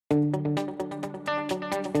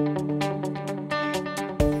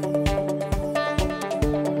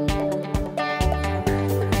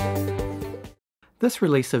This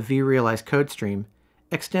release of vRealize CodeStream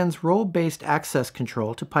extends role-based access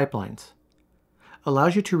control to pipelines,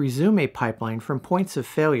 allows you to resume a pipeline from points of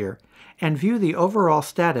failure and view the overall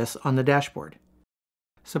status on the dashboard,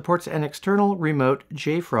 supports an external remote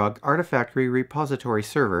JFrog Artifactory repository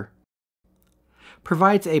server,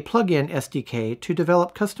 provides a plugin SDK to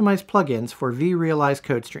develop customized plugins for vRealize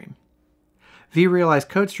CodeStream. vRealize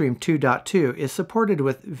CodeStream 2.2 is supported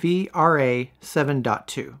with VRA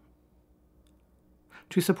 7.2.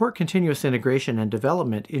 To support continuous integration and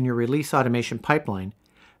development in your release automation pipeline,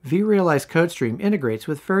 vRealize CodeStream integrates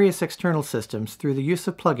with various external systems through the use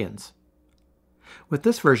of plugins. With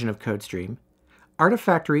this version of CodeStream,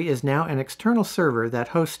 Artifactory is now an external server that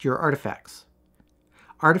hosts your artifacts.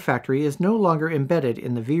 Artifactory is no longer embedded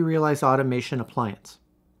in the vRealize automation appliance.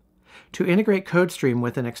 To integrate CodeStream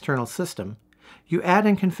with an external system, you add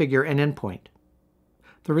and configure an endpoint.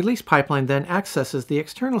 The release pipeline then accesses the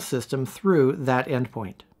external system through that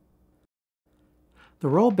endpoint. The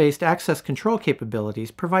role-based access control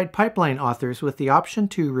capabilities provide pipeline authors with the option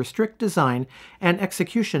to restrict design and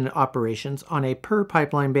execution operations on a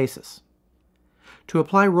per-pipeline basis. To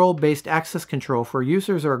apply role-based access control for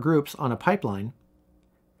users or groups on a pipeline,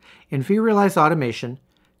 in vRealize Automation,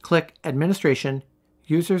 click Administration,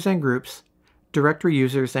 Users and Groups, Directory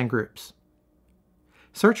Users and Groups.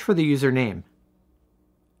 Search for the user name.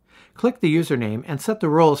 Click the username and set the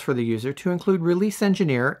roles for the user to include Release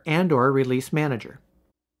Engineer and/or Release Manager.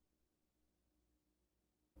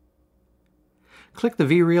 Click the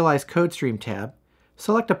vRealize CodeStream tab,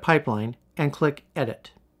 select a pipeline, and click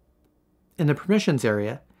Edit. In the Permissions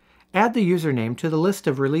area, add the username to the list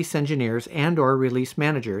of Release Engineers and/or Release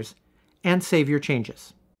Managers, and save your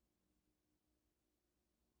changes.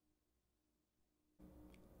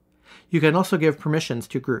 You can also give permissions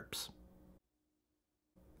to groups.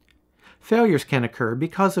 Failures can occur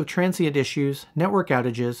because of transient issues, network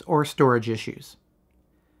outages, or storage issues.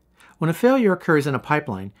 When a failure occurs in a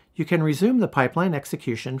pipeline, you can resume the pipeline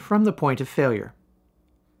execution from the point of failure.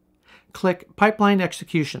 Click Pipeline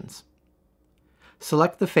Executions.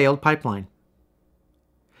 Select the failed pipeline.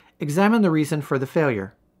 Examine the reason for the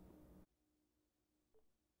failure.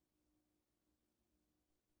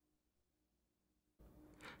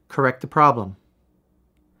 Correct the problem.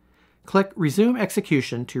 Click Resume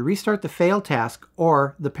Execution to restart the failed task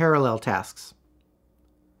or the parallel tasks.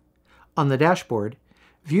 On the dashboard,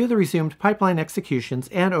 view the resumed pipeline executions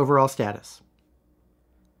and overall status.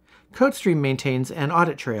 CodeStream maintains an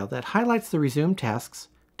audit trail that highlights the resumed tasks,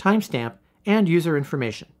 timestamp, and user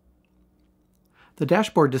information. The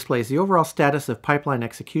dashboard displays the overall status of pipeline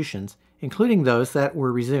executions, including those that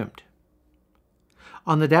were resumed.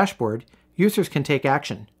 On the dashboard, users can take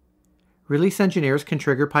action. Release engineers can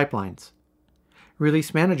trigger pipelines.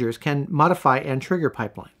 Release managers can modify and trigger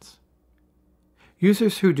pipelines.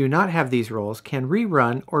 Users who do not have these roles can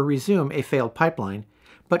rerun or resume a failed pipeline,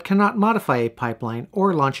 but cannot modify a pipeline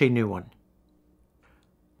or launch a new one.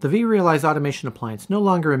 The vRealize Automation Appliance no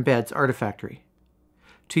longer embeds Artifactory.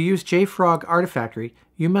 To use JFrog Artifactory,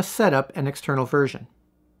 you must set up an external version.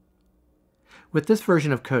 With this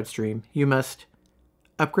version of CodeStream, you must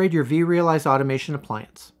upgrade your vRealize Automation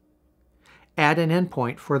Appliance. Add an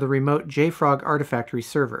endpoint for the remote JFrog Artifactory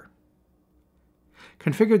server.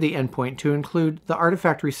 Configure the endpoint to include the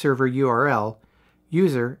Artifactory server URL,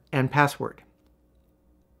 user, and password.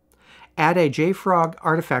 Add a JFrog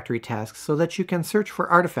Artifactory task so that you can search for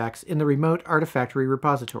artifacts in the remote Artifactory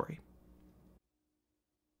repository.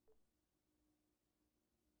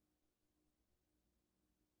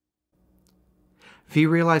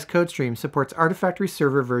 vRealize CodeStream supports Artifactory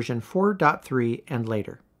Server version 4.3 and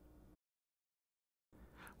later.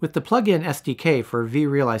 With the plugin SDK for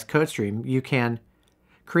vRealize CodeStream, you can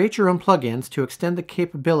create your own plugins to extend the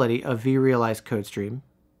capability of vRealize CodeStream,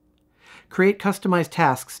 create customized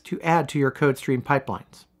tasks to add to your CodeStream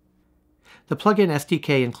pipelines. The plugin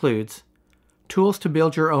SDK includes tools to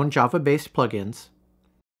build your own Java-based plugins,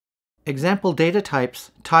 example data types,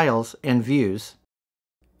 tiles, and views,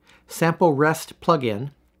 sample REST plugin,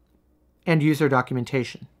 and user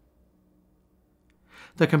documentation.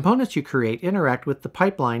 The components you create interact with the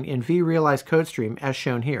pipeline in vRealize CodeStream as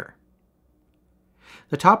shown here.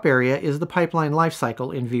 The top area is the pipeline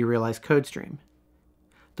lifecycle in vRealize CodeStream.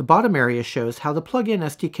 The bottom area shows how the plugin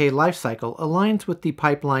SDK lifecycle aligns with the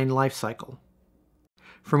pipeline lifecycle.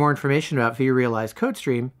 For more information about vRealize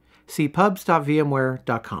CodeStream, see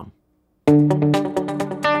pubs.vmware.com.